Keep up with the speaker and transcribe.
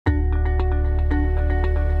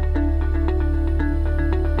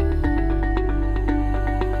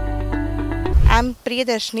I'm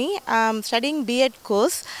Priyadarshini. I'm studying B.Ed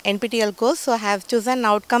course, NPTEL course. So I have chosen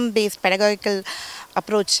outcome-based pedagogical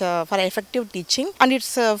approach for effective teaching, and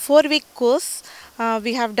it's a 4-week course.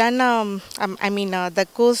 We have done. The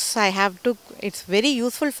course I have took. It's very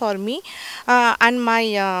useful for me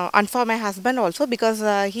and for my husband also, because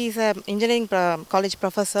he's an engineering college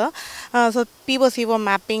professor. So POCO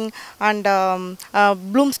mapping and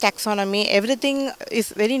Bloom's taxonomy, everything is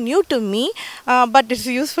very new to me, but it's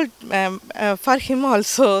useful for him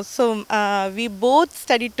also. So we both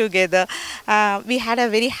studied together. We had a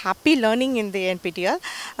very happy learning in the NPTEL.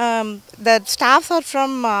 The staffs are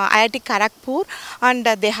from IIT Kharagpur, and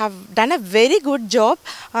they have done a very good job.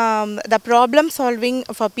 The problem solving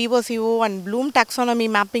for POCO and Bloom taxonomy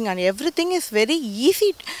mapping and everything is very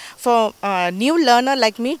easy for new learner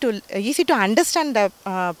like me to easy to understand the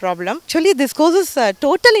problem. Actually, this course is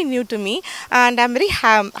totally new to me, and I'm very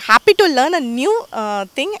happy to learn a new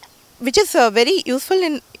thing, which is very useful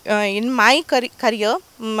in my career,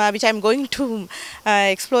 which I'm going to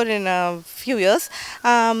explore in a few years.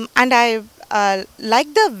 And I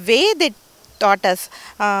like the way they taught us.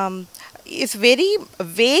 It's very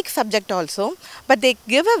vague subject also, but they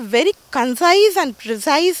give a very concise and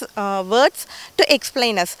precise words to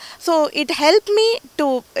explain us. So it helped me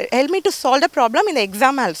to solve the problem in the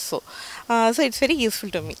exam also. So it's very useful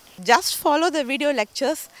to me. Just follow the video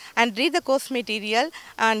lectures and read the course material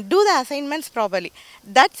and do the assignments properly.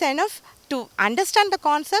 That's enough to understand the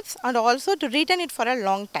concepts and also to retain it for a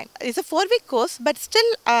long time. It's a 4-week course, but still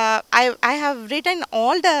I have written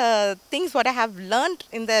all the things what I have learned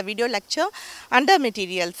in the video lecture and the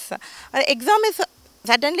materials. Exam is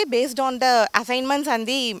certainly based on the assignments and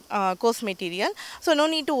the course material, so no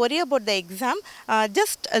need to worry about the exam.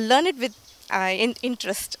 Just learn it with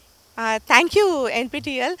interest. Thank you,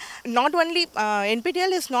 NPTEL. Not only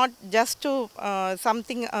NPTEL is not just to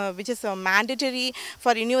something which is mandatory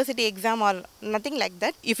for university exam or nothing like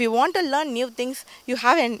that. If you want to learn new things, you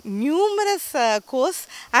have a numerous course,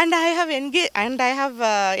 and I have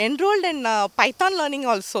enrolled in Python learning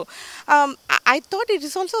also. I thought it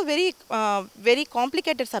is also very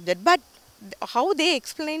complicated subject, but how they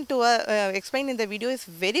explain in the video is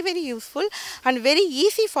very useful and very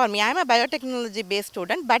easy for me. I am a biotechnology based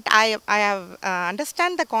student, but I have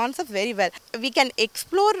understand the concept very well. We can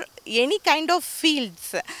explore any kind of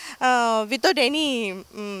fields without any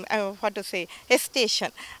hesitation.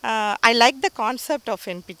 I like the concept of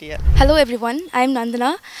NPTEL. Hello everyone, I am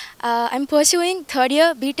Nandana. I am pursuing 3rd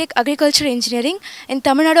year BTech Agriculture Engineering in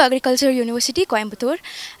Tamil Nadu Agricultural University, Coimbatore,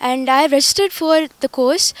 and I have registered for the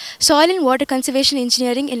course Soil and Water Conservation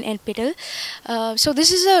Engineering in NPTEL. So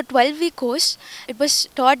this is a 12-week course. It was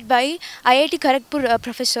taught by IIT Kharagpur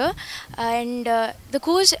professor, and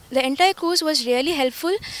the entire course was really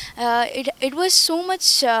helpful. It was so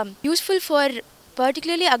much useful for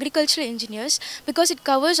particularly agricultural engineers, because it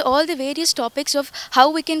covers all the various topics of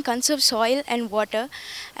how we can conserve soil and water,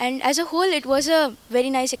 and as a whole it was a very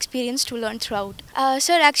nice experience to learn throughout.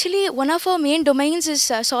 Sir, actually one of our main domains is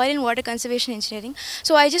soil and water conservation engineering,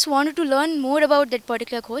 so I just wanted to learn more about that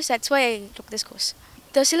particular course. That's why I took this course.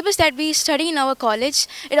 The syllabus that we study in our college,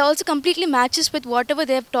 it also completely matches with whatever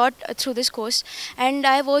they have taught through this course, and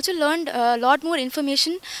I have also learned a lot more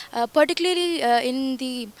information, particularly in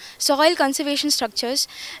the soil conservation structures,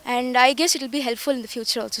 and I guess it will be helpful in the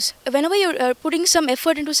future also. Whenever you're putting some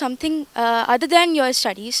effort into something other than your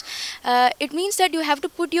studies, it means that you have to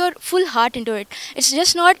put your full heart into it. It's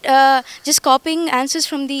just not just copying answers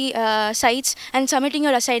from the sites and submitting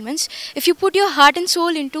your assignments. If you put your heart and soul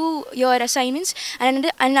into your assignments and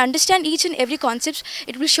understand each and every concept,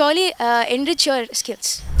 it will surely enrich your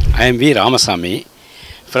skills. I am V. Ramasamy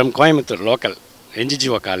from Coimbatore local,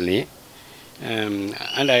 NGGO colony, and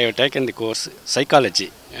I have taken the course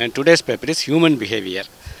Psychology, and today's paper is Human Behavior.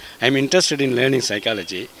 I am interested in learning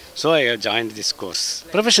psychology, so I have joined this course.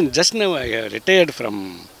 Profession, just now I have retired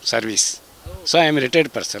from service, so I am a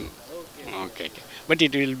retired person. Okay. But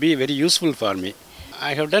it will be very useful for me.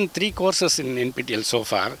 I have done 3 courses in NPTEL so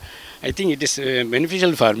far. I think it is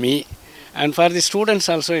beneficial for me, and for the students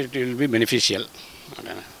also it will be beneficial,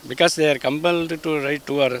 because they are compelled to write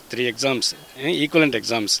 2 or 3 exams, equivalent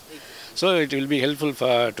exams. So it will be helpful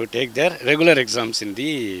to take their regular exams in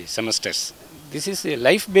the semesters. This is a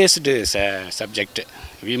life-based subject.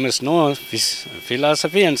 We must know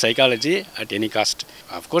philosophy and psychology at any cost.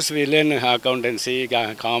 Of course, we learn accountancy,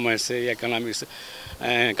 commerce, economics,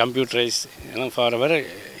 computerized, for our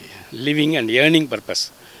living and earning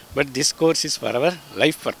purpose. But this course is for our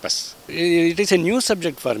life purpose. It is a new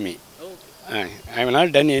subject for me. I have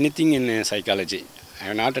not done anything in psychology. I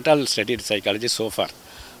have not at all studied psychology so far.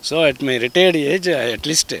 So at my retired age, at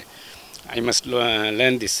least I must learn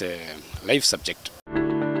this life subject.